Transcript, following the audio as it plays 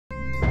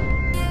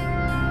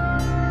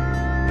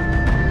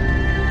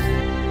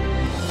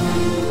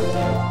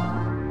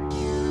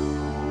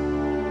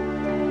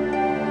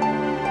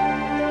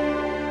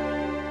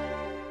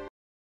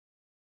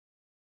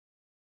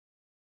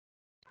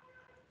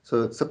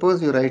So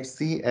suppose you write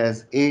C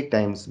as A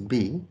times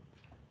B,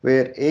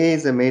 where A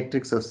is a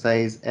matrix of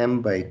size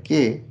m by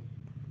k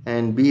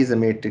and B is a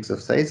matrix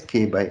of size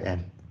k by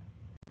n.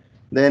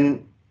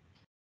 Then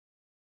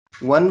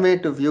one way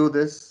to view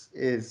this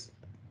is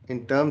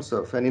in terms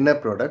of an inner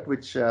product,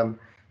 uh,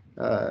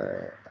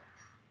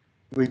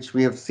 which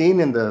we have seen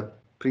in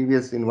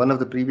one of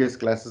the previous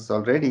classes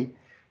already,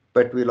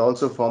 but we'll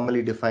also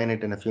formally define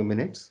it in a few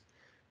minutes.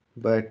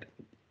 But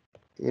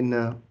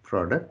inner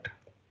product.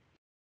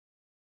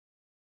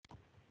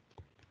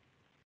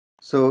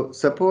 So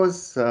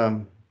suppose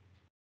I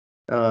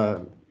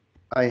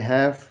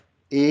have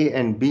A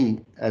and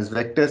B as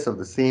vectors of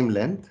the same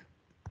length.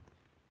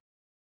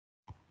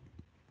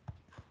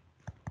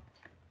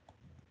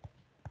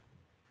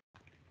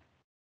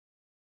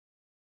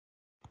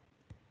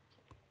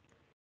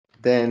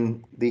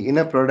 Then the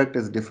inner product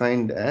is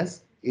defined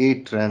as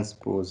A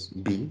transpose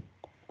B,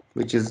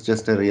 which is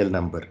just a real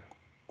number.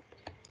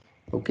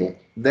 Okay,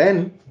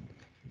 then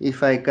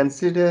if I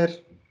consider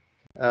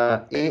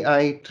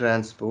AI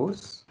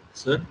transpose.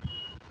 Sir?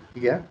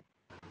 Yeah.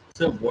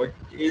 So what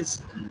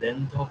is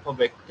length of a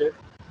vector?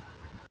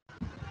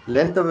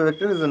 Length of a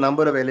vector is the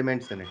number of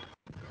elements in it.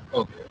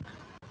 Okay.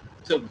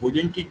 So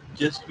wouldn't it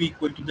just be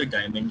equal to the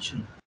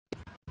dimension?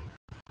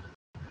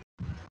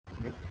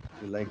 Okay.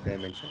 You like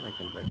dimension, I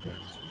can write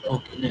dimension.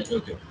 Okay,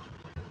 okay.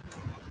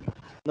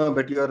 No,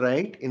 but you are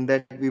right in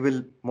that we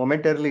will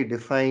momentarily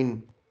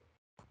define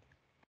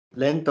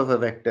length of a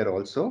vector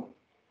also.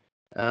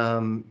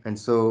 And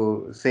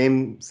so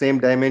same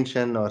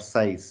dimension or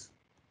size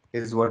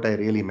is what I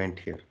really meant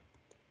here.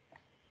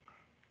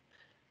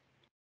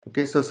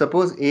 Okay, so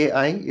suppose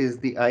AI is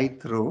the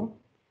ith row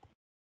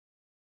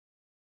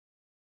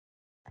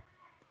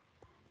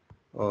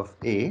of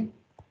A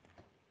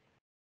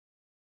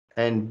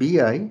and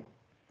BI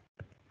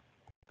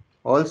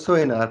also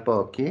in R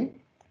power K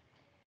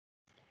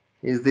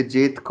is the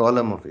jth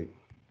column of A,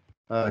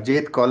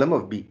 jth column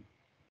of B.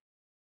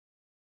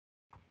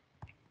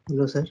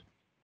 Hello, sir.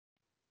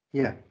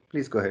 Yeah,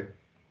 please go ahead.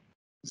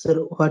 Sir,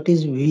 what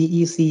is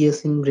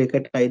VECS in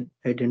bracket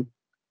ident?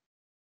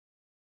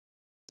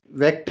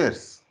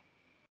 Vectors.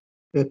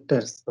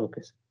 Vectors.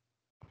 Okay, sir.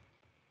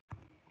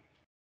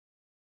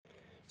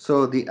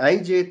 So the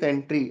ijth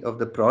entry of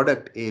the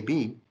product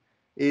AB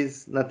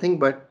is nothing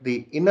but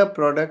the inner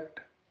product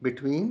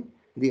between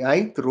the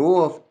ith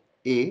row of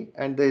A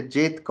and the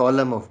jth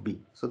column of B.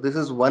 So this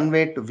is one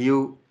way to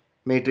view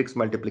matrix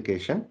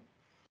multiplication.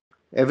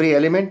 Every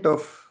element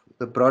of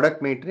the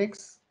product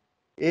matrix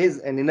is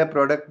an inner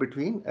product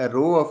between a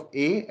row of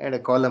A and a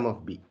column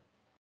of B.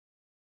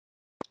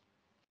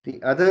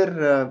 The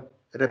other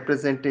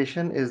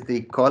representation is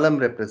the column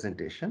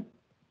representation.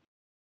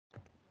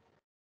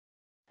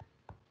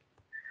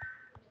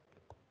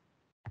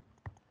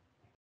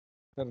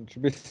 It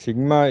should be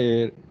sigma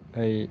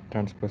AI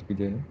transpose B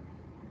there.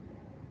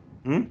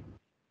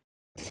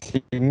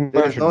 Sigma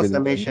There is should no be there.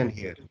 summation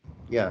here.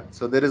 Yeah,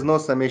 so there is no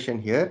summation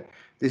here.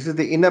 This is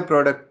the inner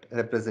product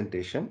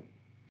representation.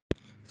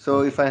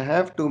 So if I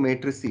have two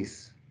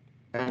matrices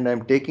and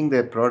I'm taking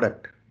their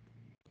product,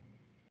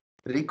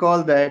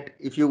 recall that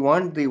if you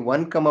want the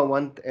 1,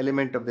 1th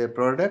element of their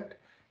product,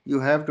 you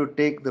have to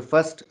take the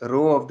first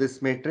row of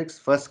this matrix,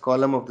 first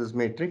column of this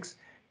matrix,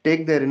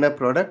 take their inner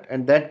product,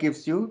 and that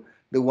gives you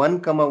the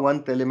 1,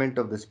 1th element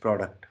of this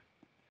product.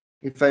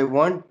 If I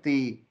want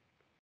the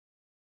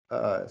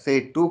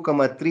say 2,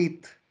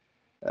 3th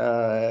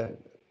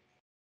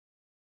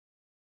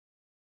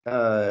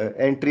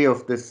entry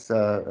of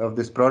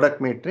this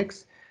product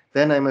matrix,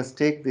 then I must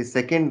take the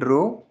second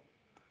row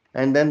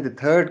and then the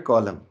third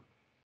column.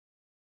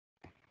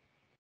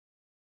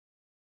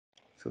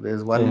 So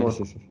there's one more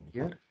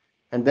here,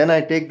 and then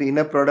I take the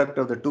inner product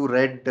of the two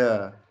red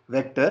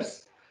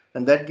vectors,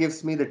 and that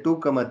gives me the 2,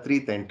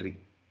 3th entry.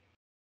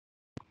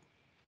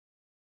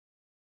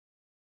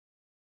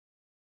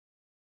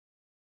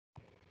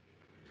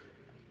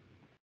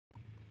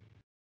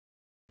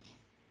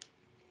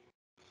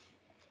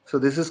 So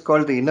this is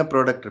called the inner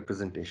product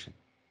representation.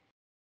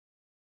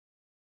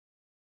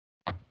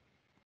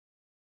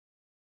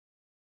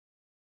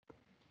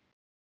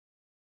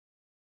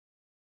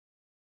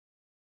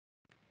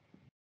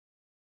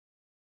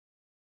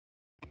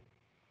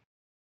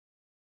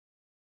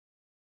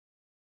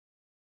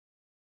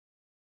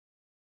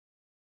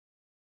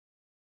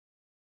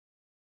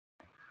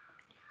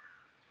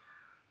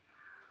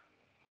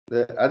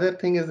 The other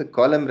thing is the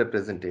column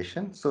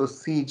representation. So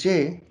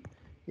Cj,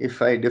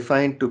 if I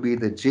define to be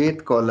the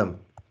jth column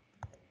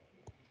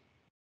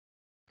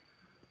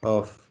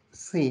of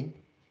C,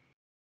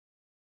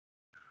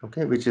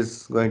 okay, which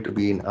is going to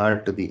be in R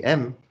to the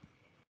M,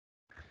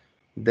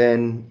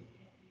 then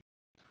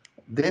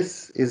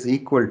this is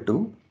equal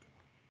to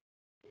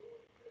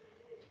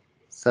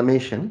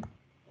summation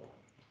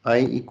I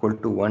equal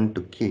to 1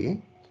 to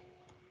K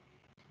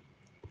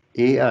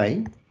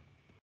AI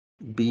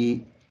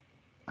Bij.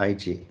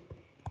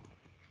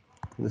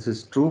 This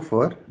is true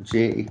for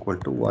j equal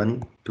to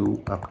 1,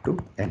 2 up to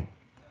n.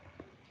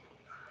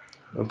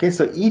 Okay,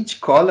 so each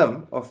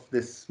column of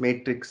this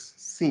matrix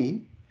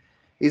C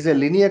is a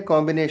linear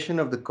combination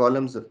of the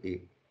columns of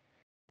A.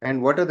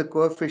 And what are the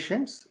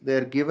coefficients? They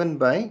are given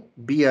by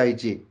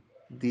Bij.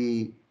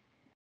 The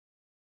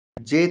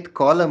jth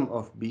column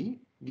of B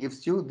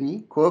gives you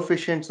the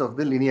coefficients of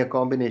the linear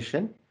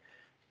combination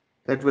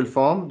that will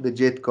form the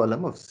jth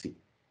column of C.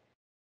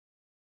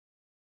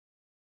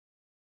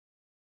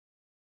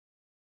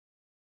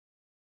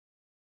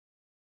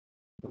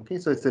 Okay,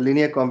 so it's a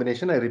linear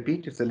combination. I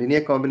repeat, it's a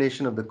linear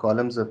combination of the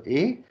columns of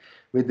A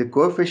with the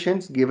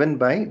coefficients given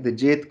by the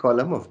jth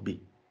column of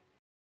B.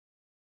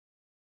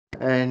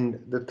 And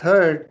the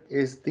third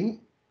is the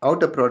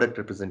outer product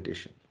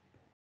representation.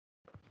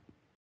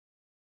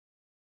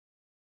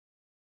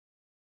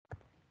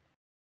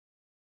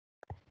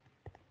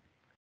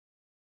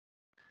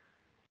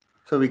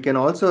 So we can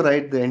also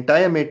write the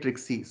entire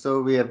matrix C.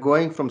 So we are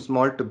going from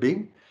small to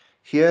big.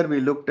 Here we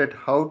looked at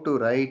how to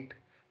write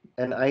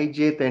an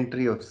ijth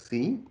entry of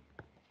C,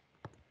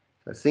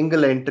 a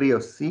single entry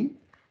of C.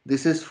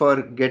 This is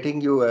for getting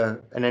you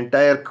an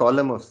entire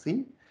column of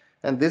C.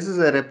 And this is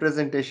a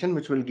representation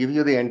which will give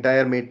you the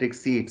entire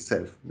matrix C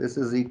itself. This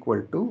is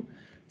equal to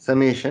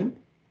summation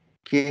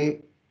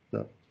K,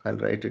 no, I'll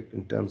write it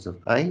in terms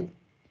of I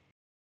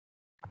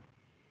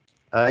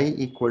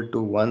equal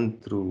to 1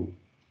 through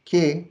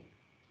K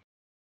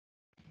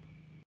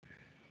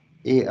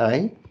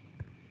AI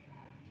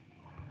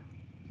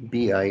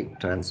BI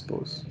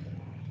transpose.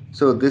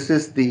 So this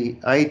is the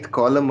ith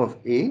column of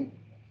A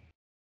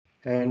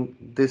and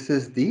this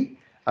is the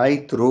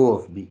ith row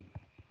of B.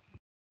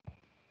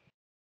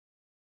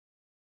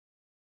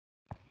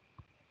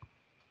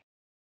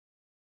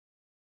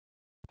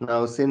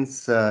 Now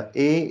since A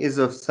is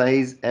of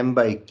size m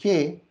by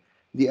k,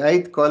 the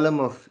ith column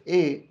of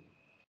A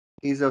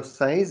is of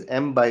size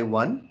m by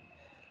 1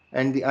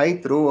 and the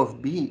ith row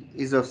of B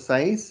is of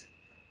size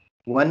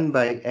 1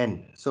 by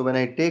n. So when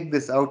I take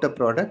this outer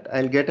product,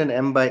 I'll get an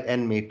m by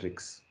n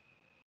matrix.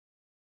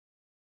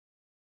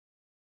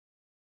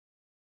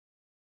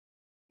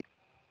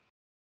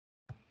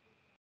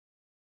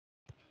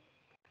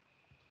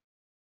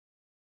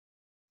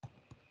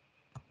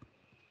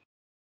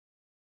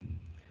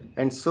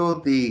 And so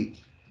the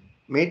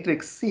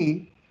matrix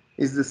C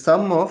is the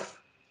sum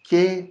of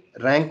k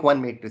rank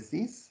 1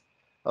 matrices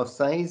of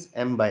size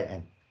m by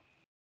n.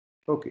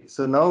 Okay,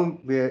 so now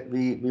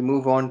we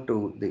move on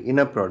to the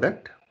inner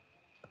product.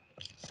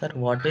 Sir,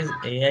 what is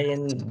AI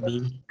and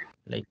B?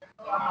 Like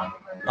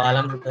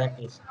column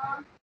representation.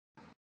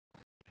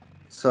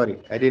 Sorry,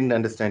 I didn't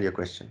understand your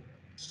question.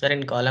 Sir,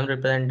 in column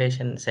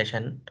representation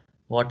session,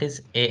 what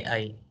is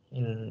AI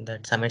in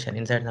that summation,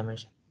 inside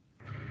summation?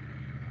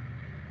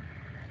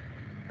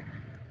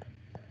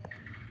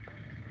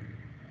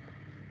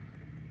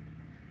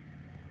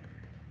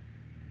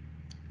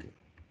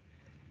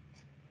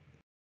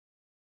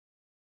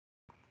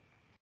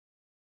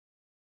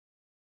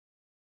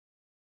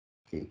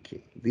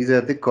 Okay. These are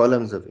the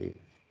columns of A.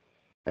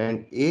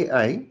 And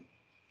AI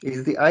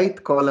is the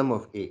ith column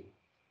of A.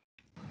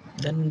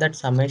 Then that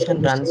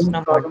summation The runs same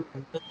from 1 column.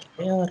 to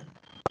K or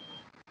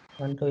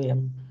 1 to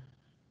M?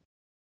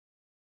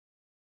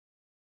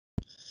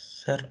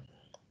 Sir,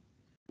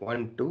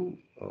 1, 2.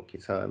 Okay,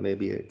 so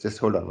maybe just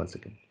hold on one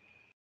second.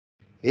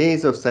 A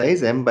is of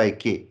size m by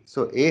k.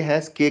 So A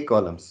has k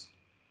columns.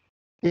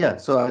 Yeah,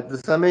 so the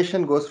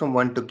summation goes from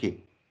 1 to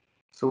k.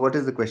 So what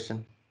is the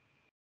question?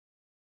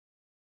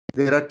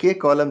 There are k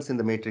columns in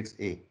the matrix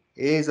A.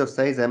 A is of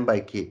size m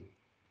by k.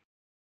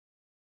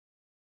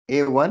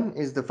 A1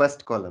 is the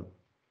first column.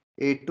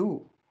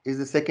 A2 is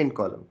the second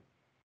column.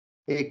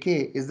 AK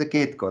is the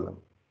kth column.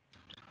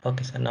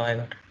 okay, sir, now I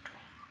got it.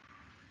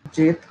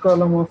 Jth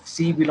column of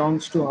C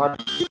belongs to R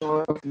to the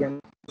power of m.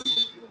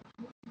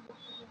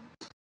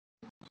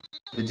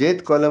 The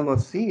jth column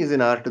of C is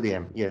in R to the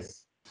m.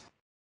 Yes.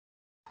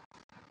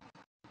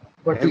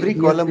 But Every here it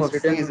column is of C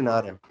is written in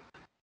Rm.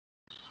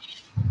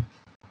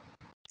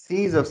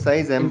 C is of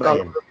size m in by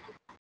column. n.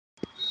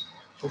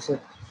 Yes,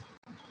 sir.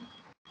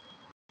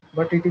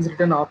 But it is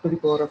written R to the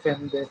power of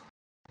m there.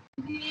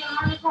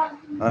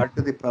 R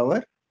to the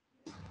power?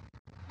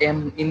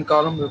 M in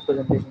column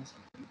representations.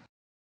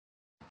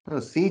 No,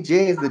 Cj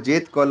is the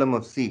jth column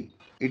of C.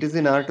 It is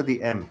in R to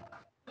the m.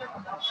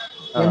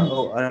 M.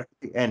 R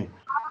to the n.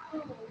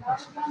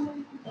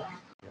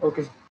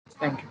 Okay,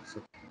 thank you.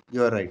 So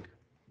you are right.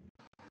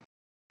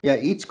 Yeah,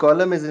 each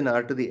column is in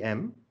R to the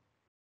m.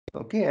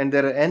 Okay, and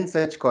there are n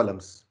such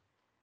columns.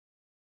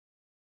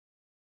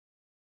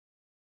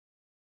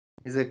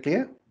 Is it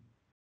clear?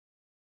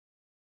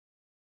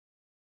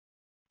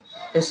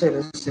 Yes, sir.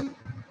 Yes, sir.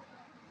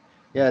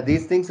 Yeah,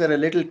 these things are a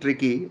little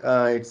tricky.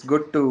 It's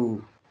good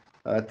to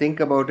think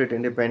about it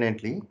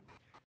independently.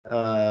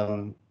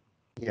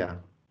 Yeah,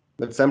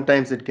 but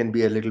sometimes it can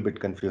be a little bit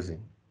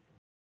confusing.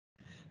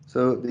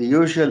 So the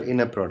usual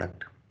inner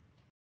product.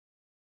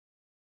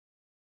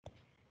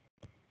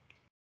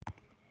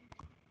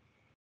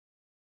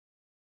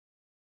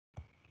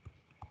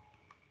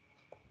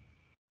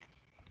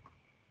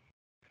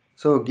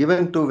 So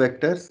given two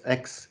vectors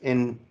x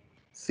in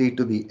C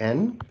to the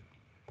n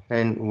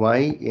and y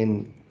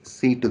in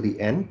C to the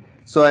n.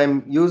 So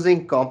I'm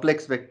using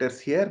complex vectors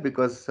here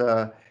because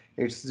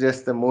it's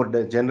just the more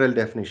general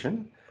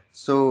definition.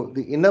 So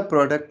the inner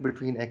product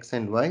between x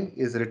and y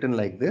is written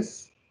like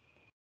this,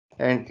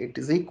 and it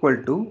is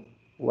equal to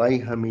y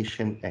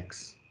Hermitian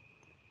x,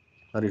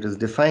 or it is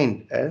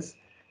defined as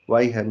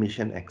y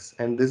Hermitian x,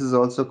 and this is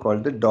also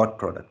called the dot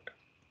product.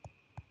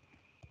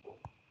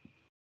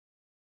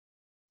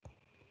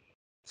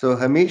 So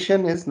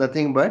Hermitian is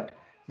nothing but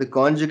the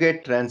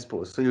conjugate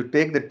transpose. So you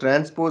take the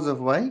transpose of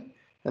y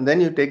and then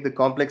you take the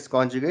complex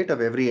conjugate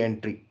of every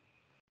entry.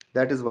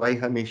 That is y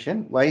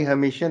Hermitian. Y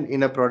Hermitian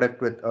inner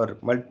product with, or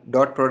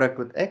dot product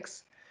with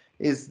x,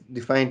 is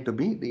defined to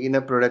be the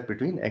inner product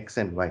between x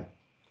and y.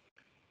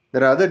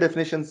 There are other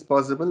definitions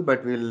possible,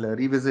 but we'll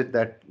revisit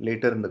that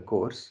later in the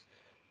course.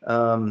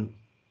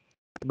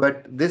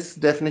 But this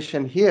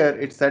definition here,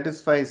 it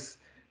satisfies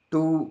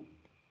two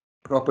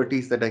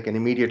properties that I can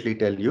immediately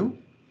tell you.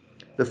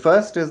 The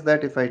first is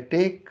that if I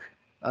take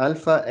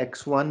alpha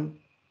x1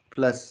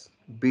 plus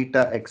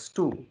beta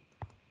x2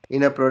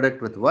 inner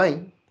product with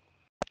y,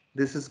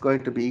 this is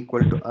going to be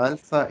equal to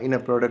alpha inner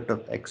product of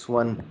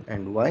x1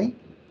 and y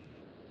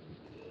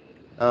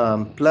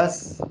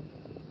plus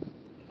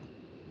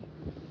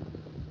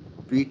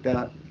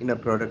beta inner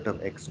product of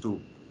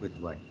x2 with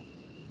y.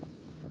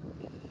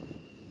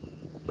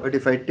 But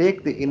if I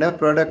take the inner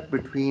product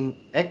between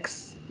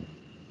x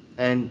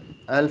and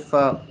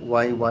alpha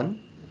y1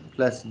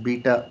 plus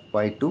beta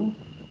y2,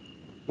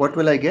 what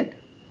will I get?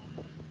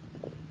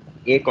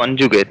 A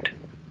conjugate.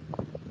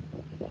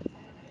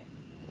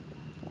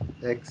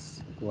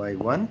 X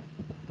y1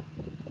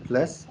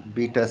 plus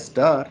beta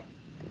star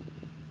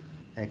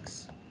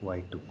x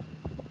y2.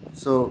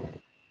 So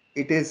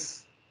it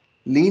is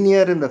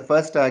linear in the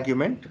first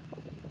argument,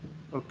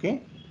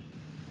 okay,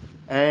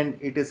 and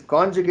it is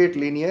conjugate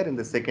linear in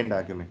the second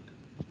argument.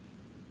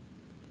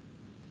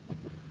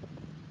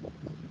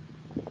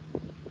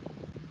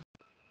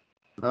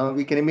 Now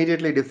we can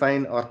immediately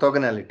define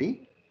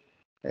orthogonality.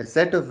 A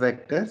set of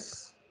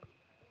vectors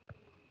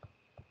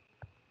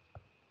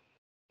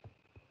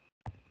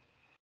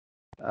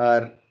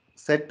are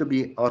said to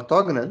be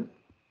orthogonal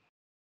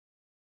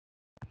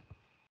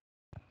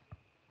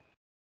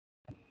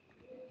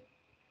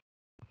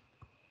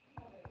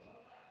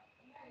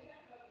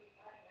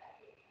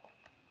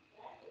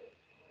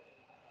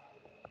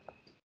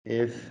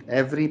if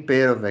every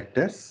pair of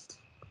vectors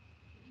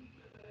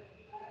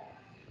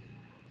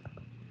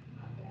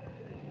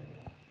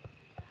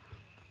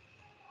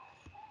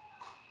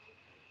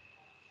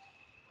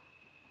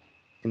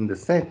in the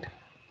set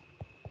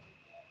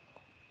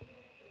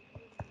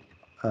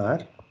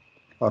are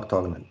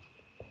orthogonal.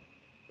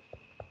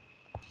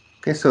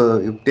 Okay, so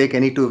you take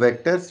any two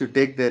vectors, you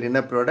take their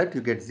inner product,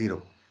 you get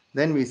 0.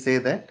 Then we say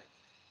that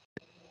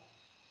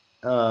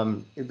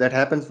if that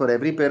happens for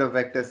every pair of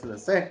vectors in the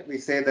set, we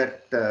say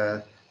that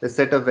the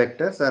set of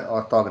vectors are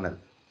orthogonal.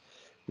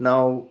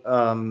 Now,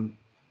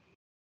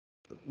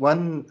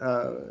 one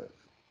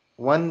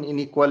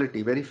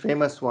inequality, very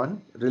famous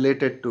one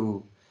related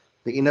to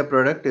the inner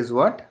product is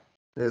what?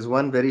 There's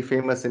one very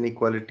famous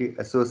inequality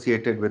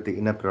associated with the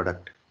inner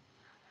product.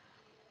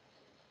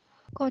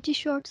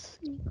 Cauchy-Schwarz.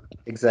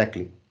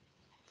 Exactly.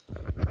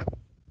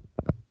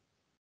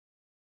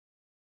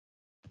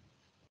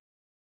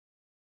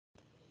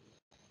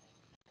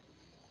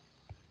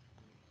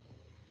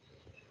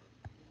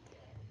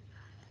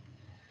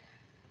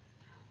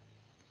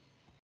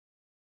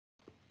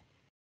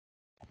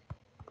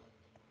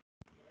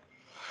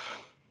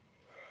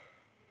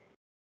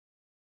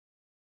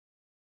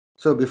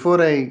 So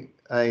before I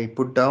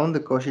put down the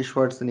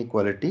Cauchy-Schwarz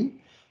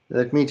inequality,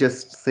 let me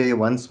just say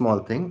one small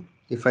thing.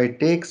 If I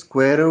take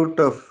square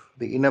root of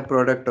the inner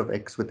product of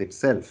x with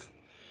itself,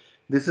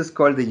 this is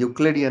called the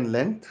Euclidean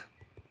length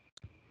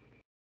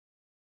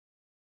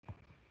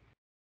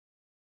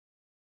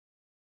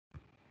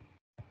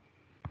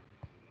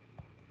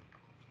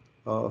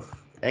of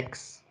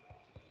x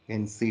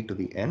in C to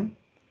the n.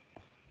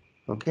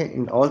 Okay,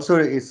 and also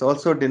it's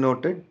also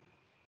denoted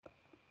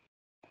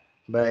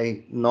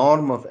by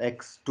norm of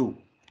x2.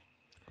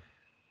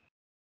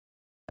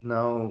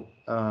 Now,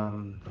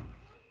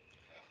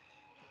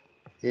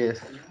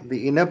 if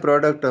the inner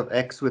product of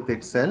x with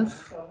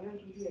itself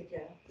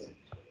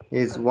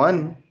is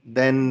 1,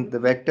 then the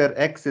vector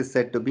x is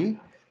said to be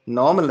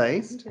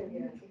normalized,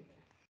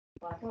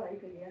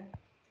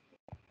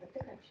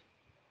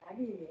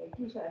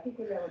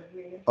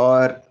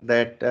 or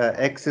that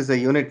x is a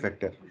unit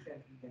vector.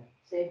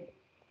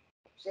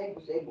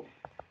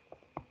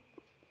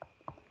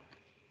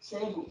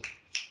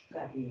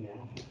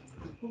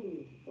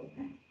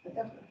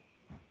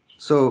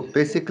 So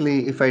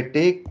basically, if I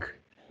take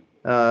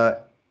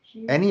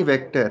any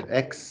vector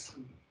x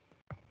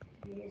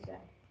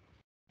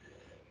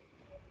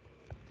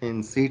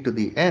in C to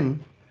the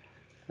n,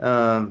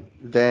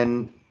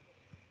 then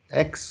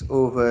x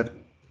over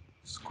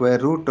square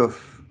root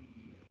of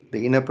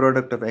the inner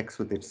product of x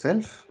with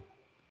itself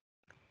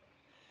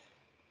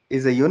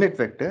is a unit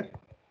vector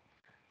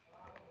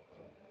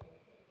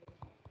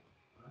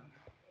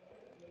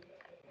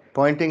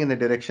pointing in the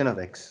direction of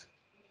x.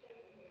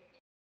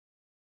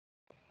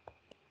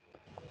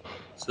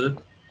 Sir,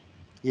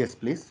 Yes,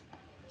 please.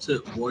 so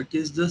what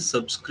is the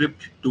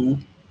subscript 2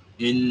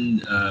 in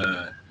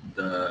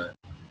the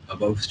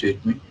above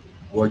statement?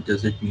 What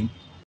does it mean?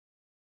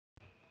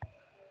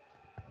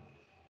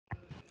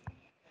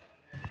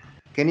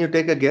 Can you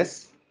take a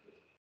guess?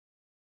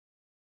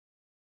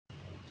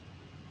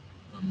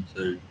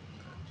 Sir,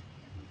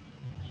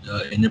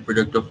 in a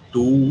product of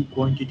two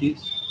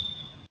quantities?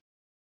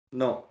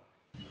 No.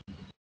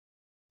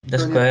 The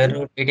So square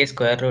root, it is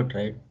square root,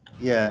 right?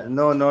 yeah,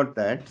 no, not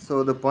that.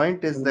 So the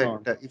point is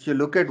that if you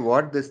look at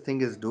what this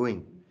thing is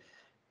doing,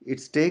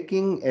 it's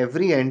taking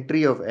every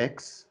entry of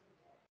x,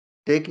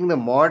 taking the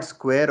mod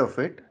square of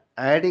it,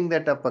 adding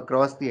that up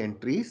across the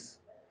entries,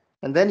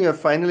 and then you're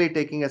finally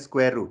taking a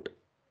square root.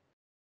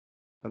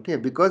 Okay,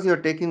 because you're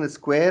taking the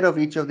square of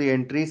each of the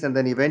entries and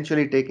then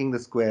eventually taking the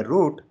square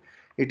root,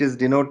 it is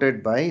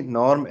denoted by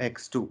norm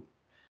x2.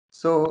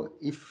 So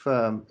if,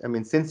 I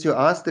mean, since you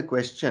asked the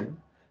question,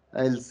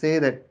 I'll say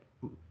that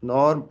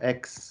norm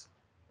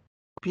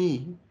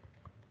xp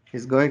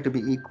is going to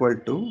be equal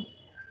to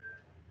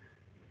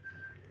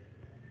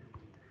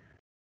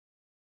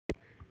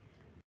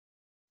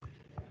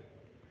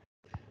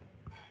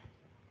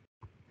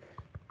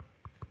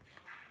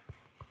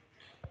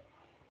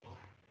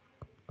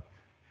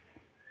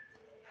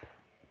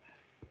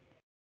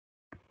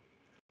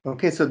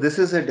okay, so this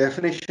is a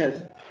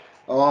definition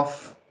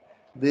of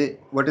the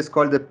what is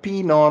called the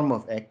p norm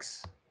of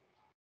x.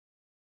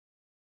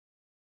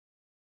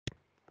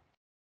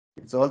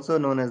 It's also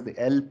known as the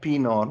LP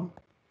norm,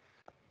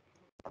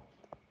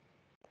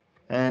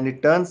 and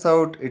it turns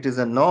out it is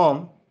a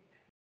norm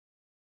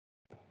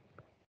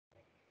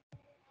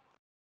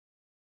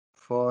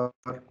for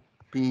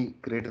p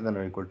greater than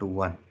or equal to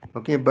 1.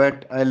 Okay,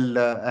 but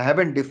I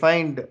haven't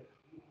defined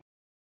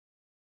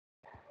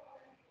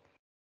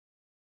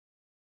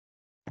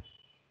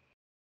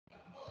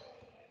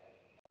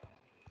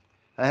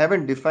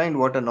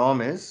what a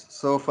norm is.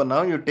 So for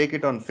now, you take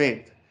it on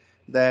faith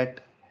that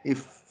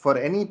if for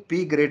any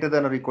p greater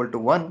than or equal to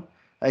 1,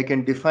 I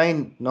can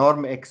define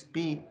norm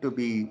xp to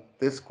be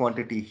this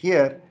quantity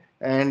here,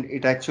 and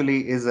it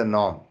actually is a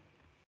norm.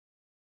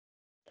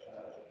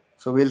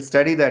 So we'll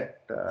study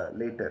that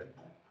later.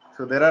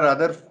 So there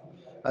are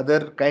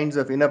other kinds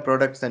of inner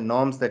products and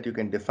norms that you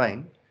can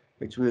define,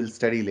 which we will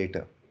study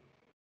later.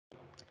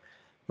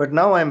 But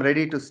now I'm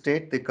ready to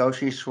state the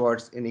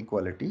Cauchy-Schwarz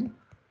inequality.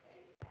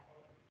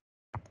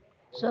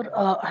 Sir,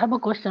 I have a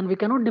question. We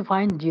cannot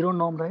define zero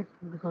norm, right?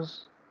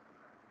 Because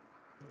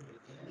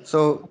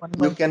So 1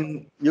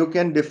 you by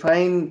can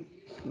define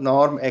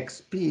norm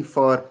xp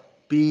for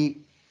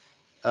p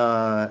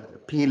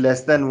p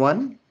less than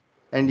 1,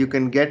 and you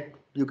can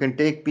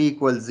take p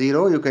equals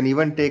 0. You can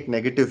even take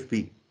negative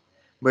p.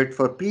 But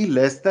for p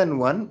less than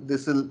 1,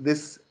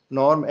 this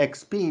norm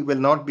xp will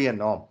not be a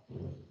norm.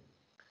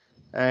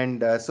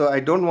 And so I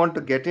don't want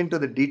to get into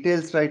the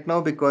details right now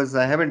because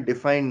I haven't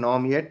defined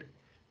norm yet.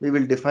 We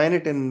will define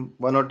it in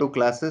one or two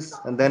classes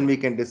and then we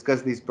can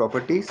discuss these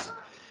properties.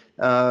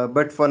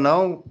 But for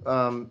now,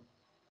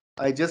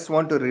 I just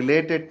want to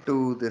relate it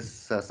to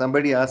this.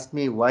 Somebody asked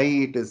me why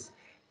it is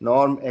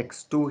norm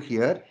x2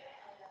 here.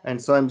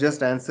 And so I'm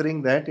just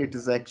answering that it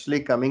is actually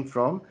coming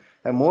from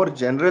a more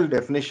general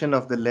definition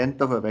of the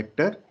length of a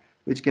vector,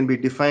 which can be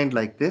defined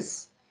like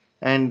this.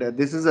 And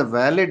this is a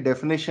valid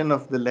definition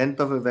of the length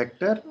of a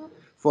vector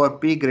for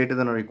p greater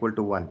than or equal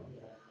to 1.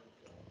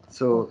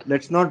 So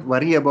let's not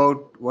worry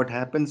about what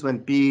happens when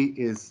p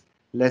is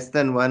less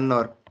than 1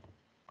 or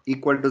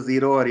equal to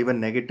 0 or even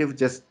negative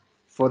just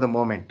for the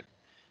moment.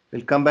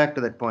 We'll come back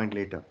to that point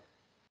later.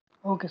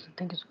 okay, sir.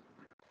 Thank you, sir.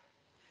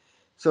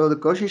 So the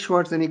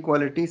Cauchy-Schwarz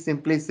inequality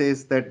simply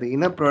says that the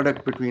inner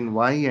product between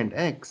y and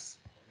x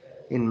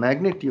in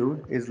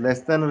magnitude is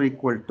less than or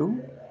equal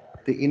to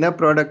the inner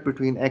product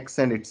between x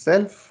and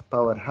itself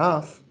power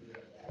half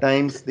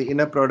times the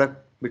inner product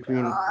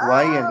between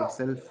y and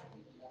itself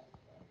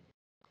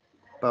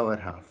power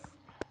half.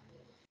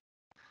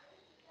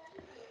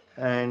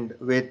 And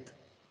with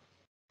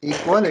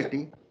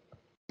equality,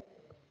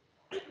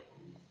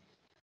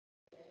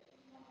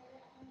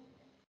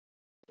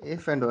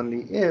 if and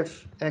only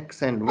if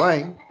x and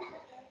y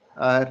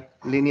are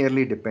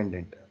linearly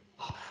dependent.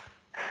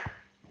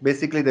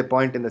 Basically, they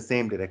point in the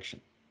same direction.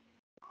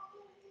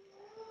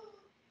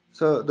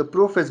 So the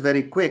proof is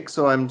very quick,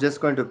 so I'm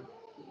just going to,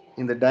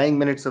 in the dying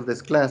minutes of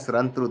this class,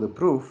 run through the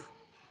proof.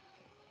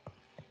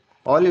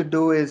 All you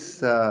do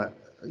is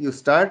you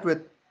start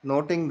with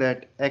noting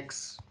that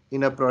x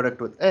inner product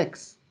with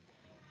x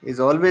is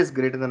always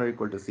greater than or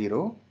equal to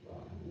 0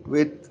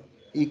 with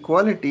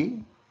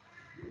equality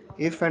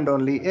if and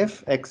only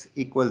if x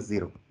equals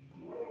 0.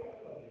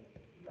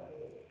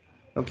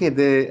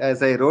 Okay,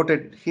 as I wrote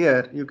it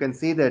here, you can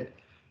see that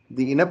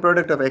the inner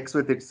product of x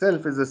with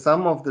itself is the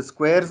sum of the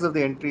squares of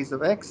the entries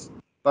of x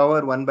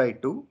power 1 by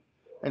 2.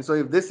 And so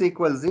if this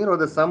equals 0,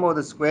 the sum of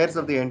the squares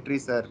of the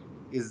entries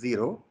is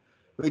 0,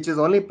 which is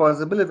only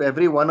possible if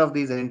every one of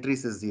these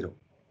entries is 0.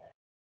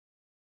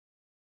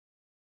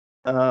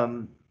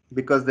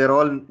 because they're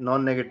all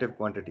non-negative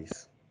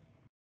quantities.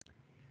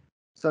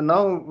 So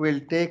now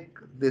we'll take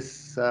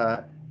this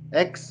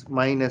x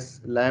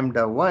minus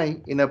lambda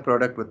y in a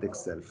product with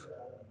itself.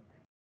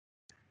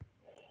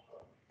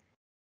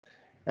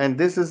 And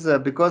this is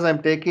because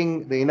I'm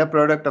taking the inner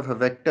product of a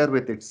vector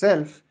with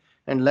itself,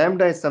 and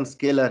lambda is some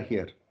scalar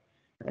here.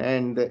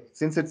 And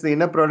since it's the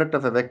inner product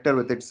of a vector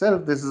with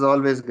itself, this is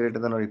always greater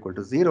than or equal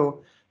to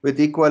 0, with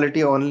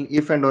equality only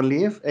if and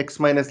only if x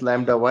minus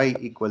lambda y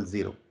equals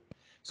 0.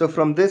 So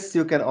from this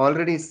you can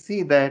already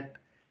see that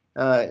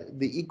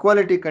the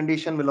equality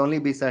condition will only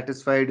be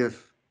satisfied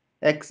if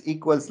x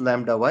equals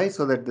lambda y,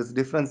 so that this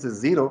difference is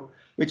 0,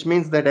 which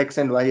means that x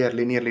and y are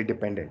linearly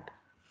dependent.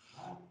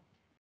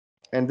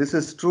 And this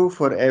is true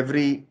for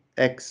every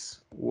x,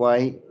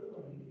 y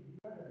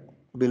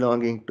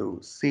belonging to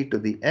c to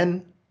the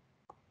n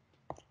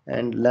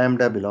and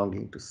lambda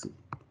belonging to c.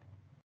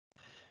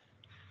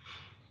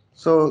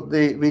 So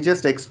we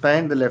just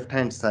expand the left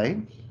hand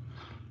side,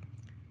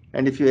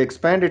 and if you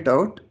expand it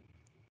out,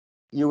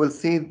 you will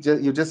see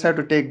you just have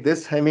to take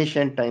this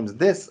Hermitian times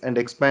this and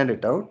expand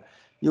it out.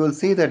 You will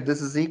see that this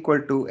is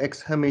equal to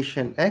x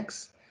Hermitian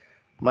x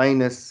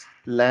minus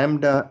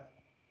lambda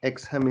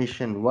x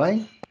Hermitian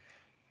y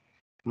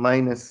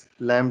minus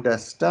lambda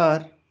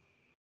star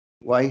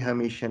y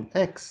Hermitian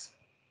x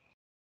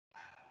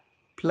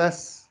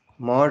plus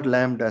mod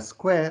lambda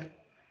square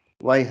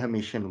y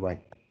Hermitian y.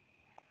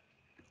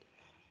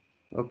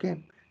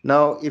 Okay.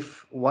 Now,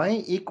 if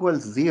y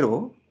equals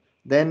 0,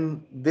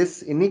 then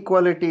this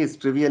inequality is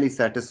trivially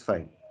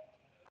satisfied.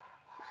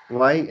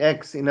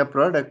 Yx in a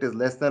product is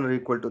less than or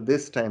equal to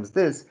this times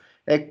this.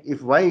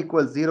 If y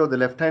equals 0, the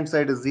left hand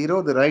side is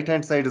 0, the right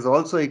hand side is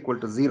also equal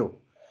to 0.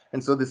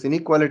 And so this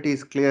inequality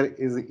is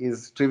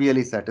is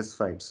trivially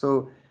satisfied.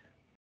 So,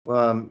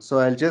 so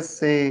I'll just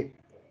say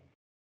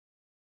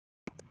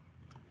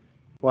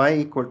y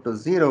equal to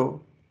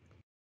 0,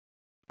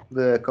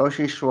 the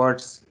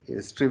Cauchy-Schwarz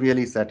is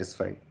trivially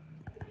satisfied.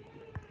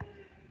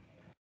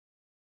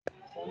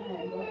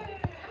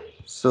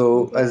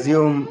 So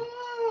assume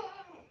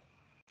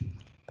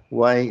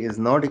y is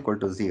not equal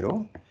to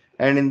 0,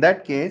 and in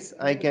that case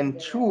I can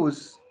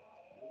choose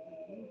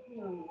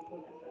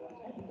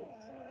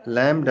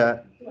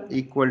lambda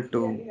equal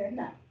to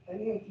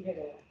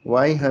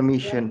y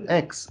Hermitian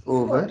x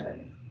over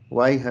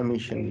y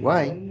Hermitian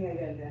y,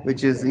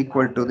 which is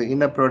equal to the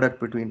inner product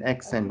between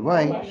x and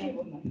y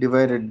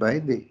divided by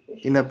the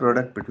inner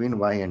product between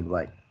y and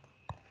y.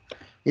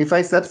 If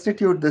I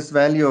substitute this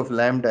value of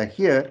lambda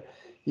here,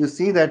 you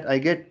see that I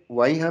get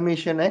y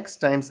Hermitian x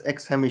times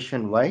x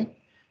Hermitian y,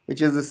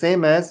 which is the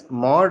same as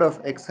mod of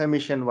x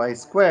Hermitian y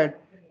squared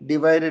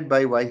divided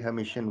by y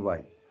Hermitian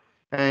y.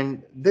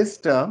 And this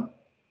term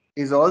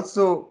is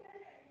also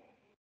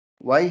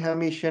y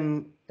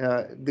Hermitian,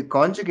 the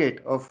conjugate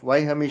of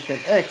y Hermitian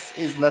x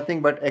is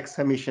nothing but x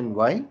Hermitian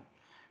y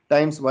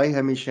times y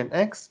Hermitian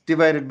x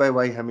divided by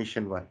y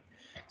Hermitian y.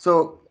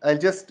 So I'll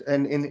just,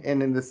 and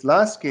in this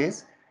last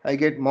case, I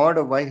get mod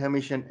of y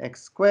Hermitian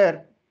x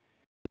square,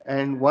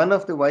 and one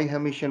of the y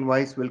Hermitian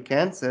y's will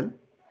cancel,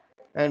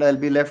 and I'll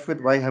be left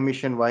with y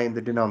Hermitian y in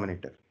the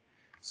denominator.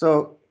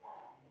 So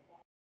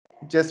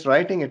just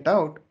writing it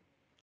out,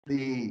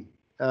 the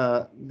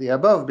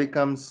above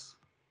becomes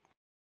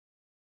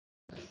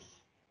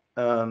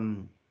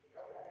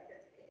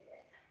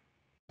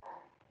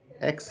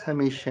x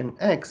Hermitian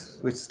x,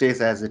 which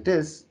stays as it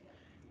is,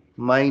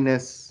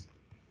 minus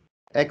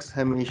x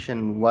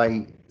Hermitian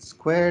y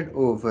squared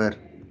over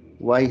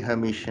y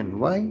Hermitian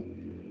y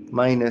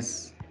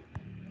minus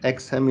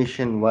x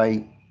Hermitian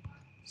y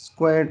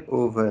squared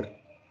over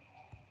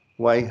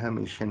y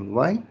Hermitian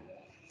y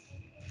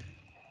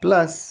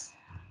plus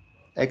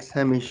x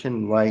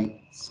Hermitian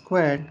y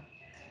squared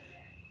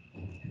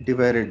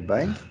divided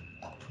by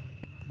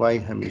y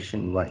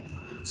Hermitian y.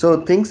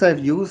 So things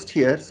I've used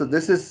here, so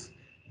this is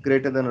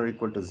greater than or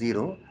equal to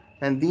 0,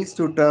 and these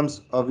two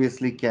terms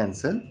obviously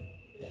cancel,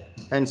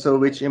 and so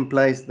which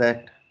implies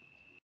that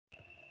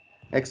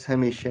x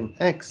Hermitian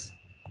x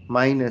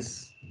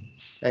minus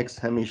x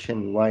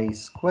Hermitian y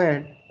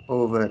squared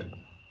over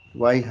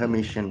y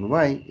Hermitian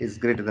y is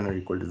greater than or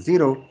equal to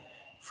 0,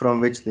 from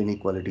which the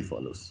inequality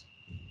follows.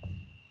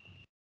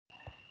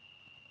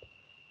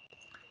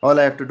 All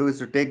I have to do is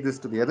to take this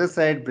to the other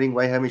side, bring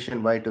y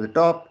Hermitian y to the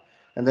top,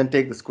 and then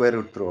take the square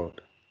root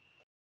throughout.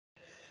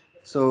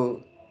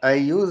 So I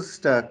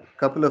used a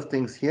couple of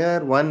things here.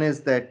 One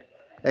is that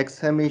x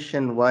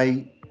Hermitian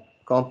y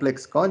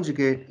complex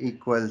conjugate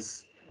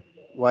equals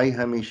y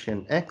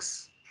Hermitian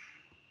x.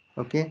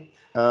 Okay,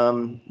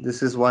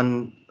 this is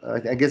one,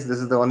 I guess this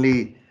is the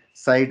only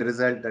side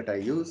result that I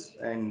use,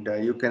 and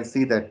you can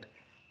see that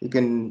you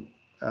can,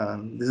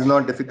 this is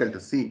not difficult to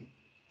see,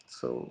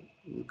 so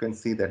you can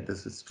see that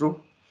this is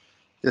true.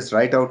 Just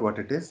write out what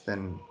it is,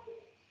 then.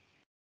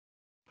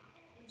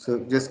 So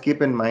just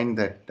keep in mind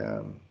that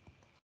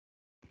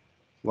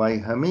y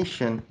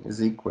Hermitian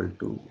is equal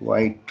to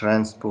y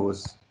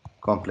transpose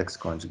complex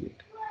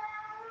conjugate.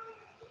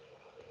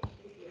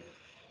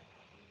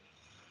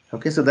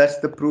 Okay, so that's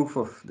the proof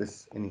of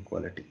this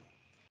inequality.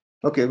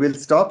 Okay, we'll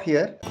stop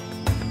here.